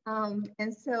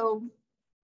 And so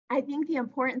I think the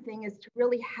important thing is to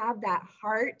really have that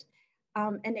heart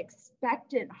an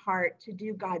expectant heart to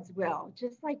do God's will,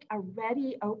 just like a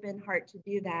ready, open heart to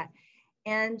do that.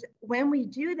 And when we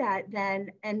do that,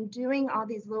 then, and doing all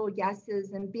these little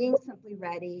yeses and being simply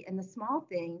ready in the small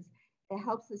things, it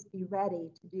helps us be ready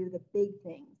to do the big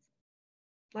things.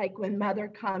 Like when mother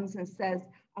comes and says,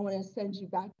 I want to send you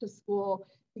back to school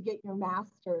to get your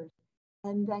master's.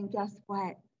 And then guess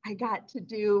what? I got to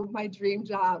do my dream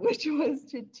job, which was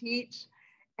to teach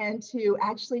and to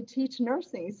actually teach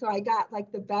nursing. So I got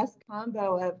like the best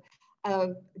combo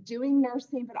of doing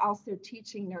nursing, but also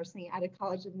teaching nursing at a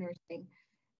college of nursing.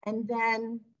 And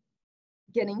then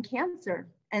getting cancer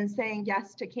and saying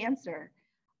yes to cancer.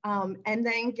 And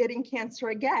then getting cancer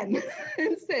again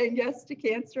and saying yes to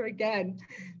cancer again.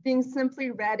 Being simply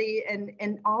ready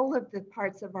in all of the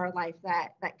parts of our life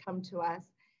that come to us.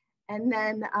 And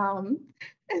then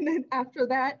after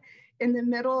that, in the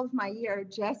middle of my year,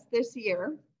 just this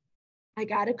year, I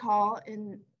got a call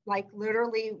in like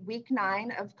literally week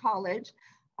 9 of college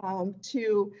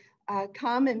to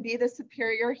come and be the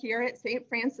superior here at St.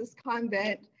 Francis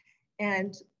Convent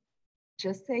and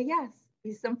just say yes,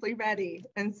 be simply ready.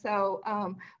 And so,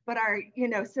 but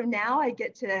so now I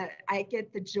get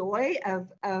the joy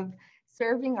of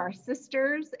serving our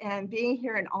sisters and being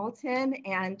here in Alton.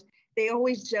 And they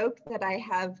always joke that I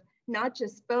have not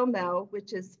just FOMO,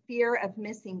 which is fear of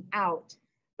missing out,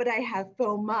 but I have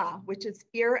FOMA, which is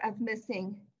fear of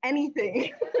missing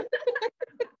anything.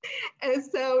 And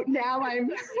so now I'm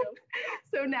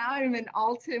in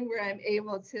Alton, where I'm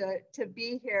able to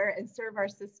be here and serve our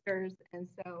sisters. And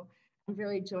so I'm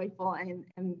very joyful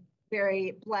and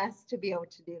very blessed to be able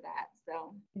to do that.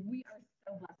 So we are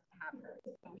so blessed to have her.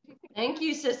 Thank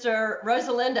you, Sister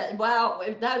Rosalinda. Wow,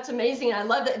 that's amazing. I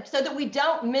love that. So that we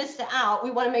don't miss out,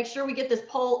 we want to make sure we get this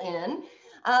poll in.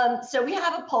 So we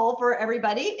have a poll for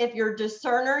everybody. If you're a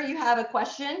discerner, you have a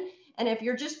question. And if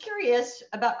you're just curious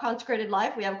about consecrated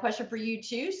life, we have a question for you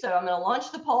too. So I'm going to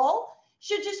launch the poll.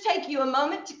 Should just take you a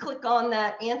moment to click on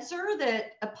that answer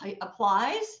that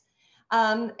applies.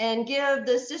 And give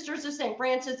the Sisters of St.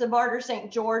 Francis and Martyr St.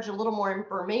 George a little more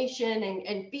information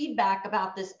and feedback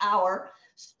about this hour.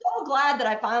 So glad that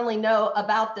I finally know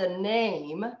about the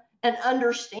name and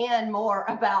understand more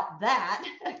about that.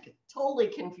 Totally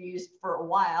confused for a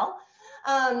while.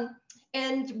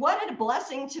 And what a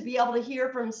blessing to be able to hear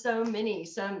from so many,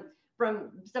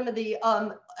 from some of the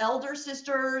elder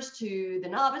sisters to the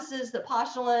novices, the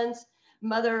postulants,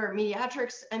 Mother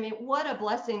Mediatrix. I mean, what a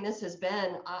blessing this has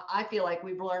been. I feel like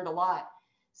we've learned a lot.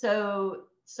 So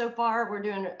far we're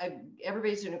doing,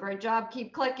 everybody's doing a great job.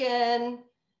 Keep clicking,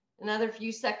 another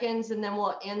few seconds, and then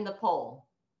we'll end the poll.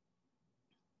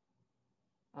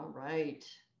 All right.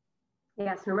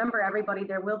 Yes, remember everybody,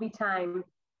 there will be time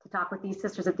to talk with these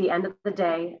sisters at the end of the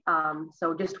day.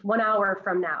 So just 1 hour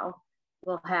from now,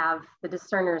 we'll have the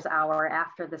Discerners Hour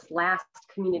after this last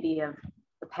community of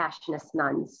the Passionist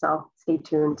nuns. So stay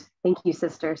tuned. Thank you,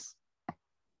 sisters.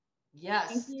 Yes.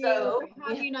 Thank you for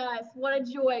having us. What a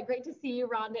joy. Great to see you,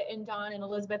 Rhonda and Dawn and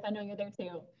Elizabeth. I know you're there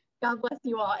too. God bless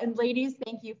you all. And ladies,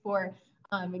 thank you for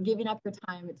giving up your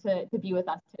time to be with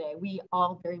us today. We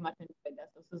all very much enjoyed this.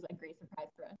 This was a great surprise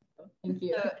for us. So thank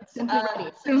you.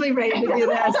 Simply ready to do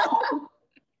this.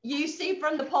 You see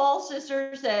from the poll,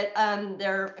 sisters, that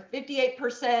there are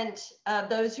 58% of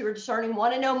those who are discerning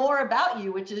want to know more about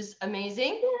you, which is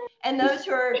amazing. And those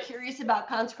who are curious about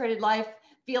consecrated life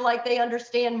feel like they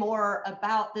understand more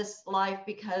about this life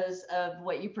because of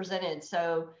what you presented.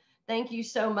 So thank you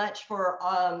so much for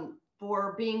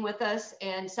being with us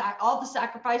and all the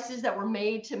sacrifices that were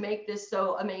made to make this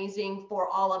so amazing for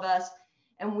all of us.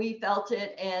 And we felt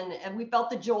it, and we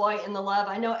felt the joy and the love.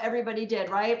 I know everybody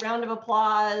did, right? Round of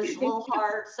applause, little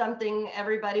heart, something.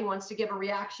 Everybody wants to give a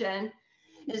reaction.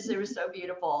 It was so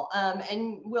beautiful.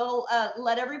 And we'll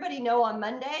let everybody know on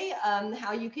Monday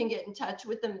how you can get in touch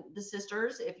with the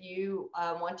sisters if you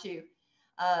want to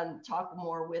talk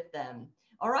more with them.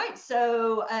 All right,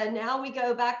 so now we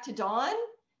go back to Dawn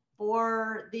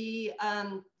for the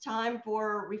time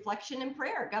for reflection and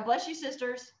prayer. God bless you,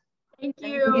 sisters. Thank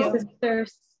you.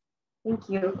 Sisters. Thank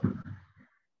you.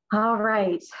 All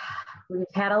right. We've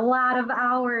had a lot of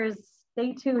hours.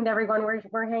 Stay tuned, everyone.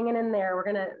 We're hanging in there. We're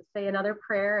going to say another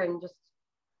prayer and just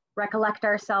recollect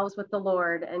ourselves with the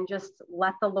Lord and just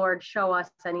let the Lord show us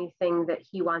anything that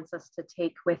he wants us to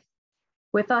take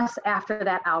with us after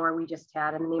that hour we just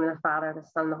had. In the name of the Father, the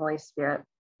Son, and the Holy Spirit.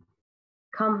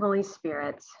 Come, Holy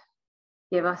Spirit,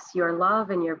 give us your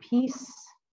love and your peace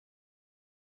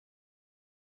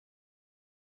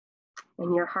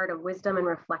and your heart of wisdom and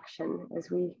reflection as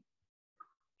we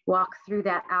walk through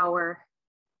that hour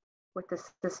with the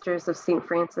Sisters of St.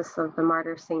 Francis of the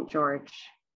Martyr St. George.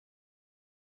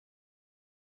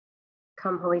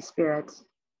 Come, Holy Spirit.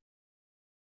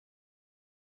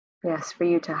 We ask for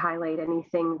you to highlight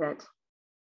anything that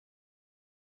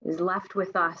is left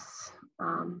with us,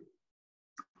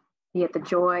 be it the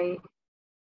joy,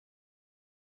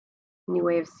 new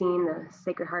way of seeing the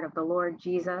Sacred Heart of the Lord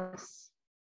Jesus,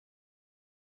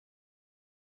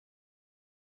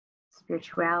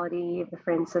 spirituality of the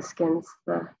Franciscans,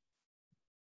 the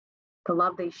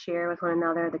love they share with one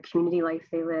another, the community life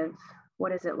they live.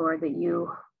 What is it, Lord, that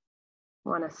you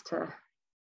want us to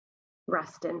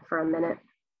rest in for a minute?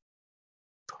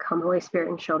 Come, Holy Spirit,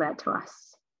 and show that to us.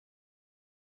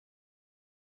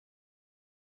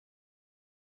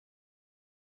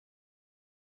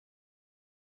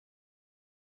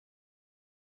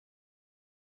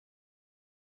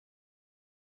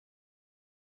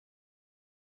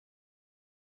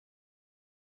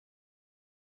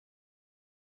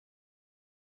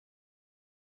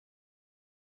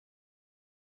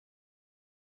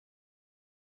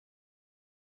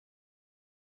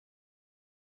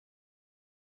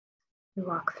 We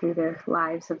walk through the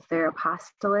lives of their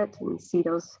apostolate and see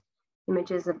those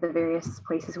images of the various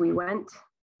places we went,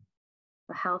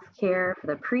 the healthcare for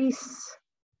the priests,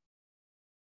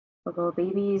 the little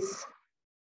babies,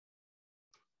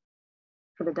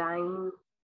 for the dying,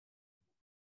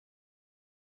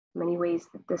 many ways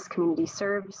that this community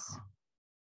serves.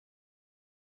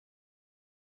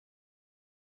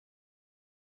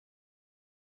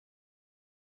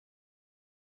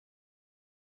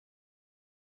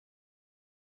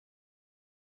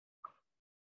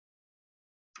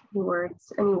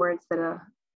 Any words that a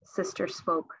sister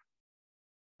spoke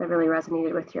that really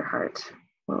resonated with your heart,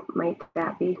 what might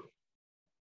that be?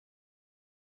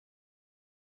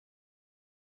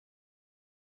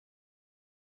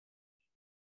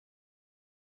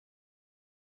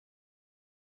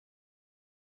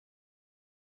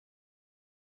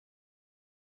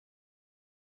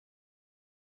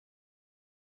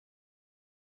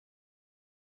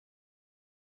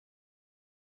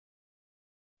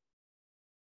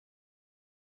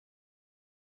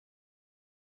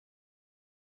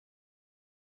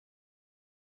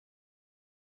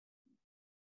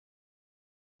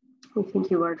 We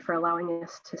thank you, Lord, for allowing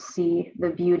us to see the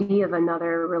beauty of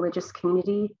another religious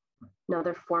community,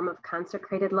 another form of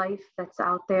consecrated life that's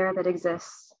out there that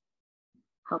exists.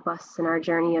 Help us in our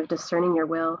journey of discerning your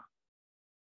will,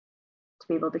 to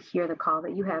be able to hear the call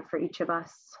that you have for each of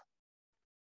us.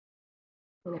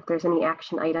 And if there's any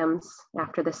action items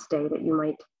after this day that you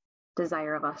might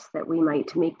desire of us, that we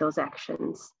might make those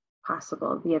actions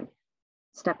possible, be it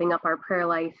stepping up our prayer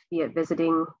life, be it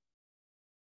visiting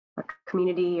a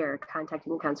community or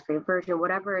contacting the Consecrated Virgin,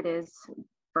 whatever it is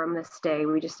from this day,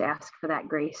 we just ask for that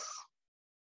grace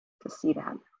to see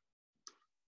that.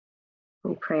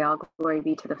 We pray all glory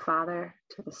be to the Father,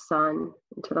 to the Son,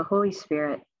 and to the Holy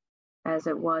Spirit, as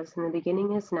it was in the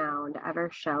beginning, is now, and ever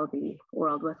shall be,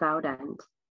 world without end.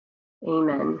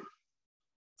 Amen.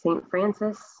 Saint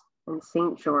Francis and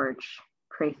Saint George,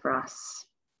 pray for us.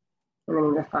 In the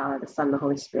name of the Father, the Son, and the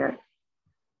Holy Spirit.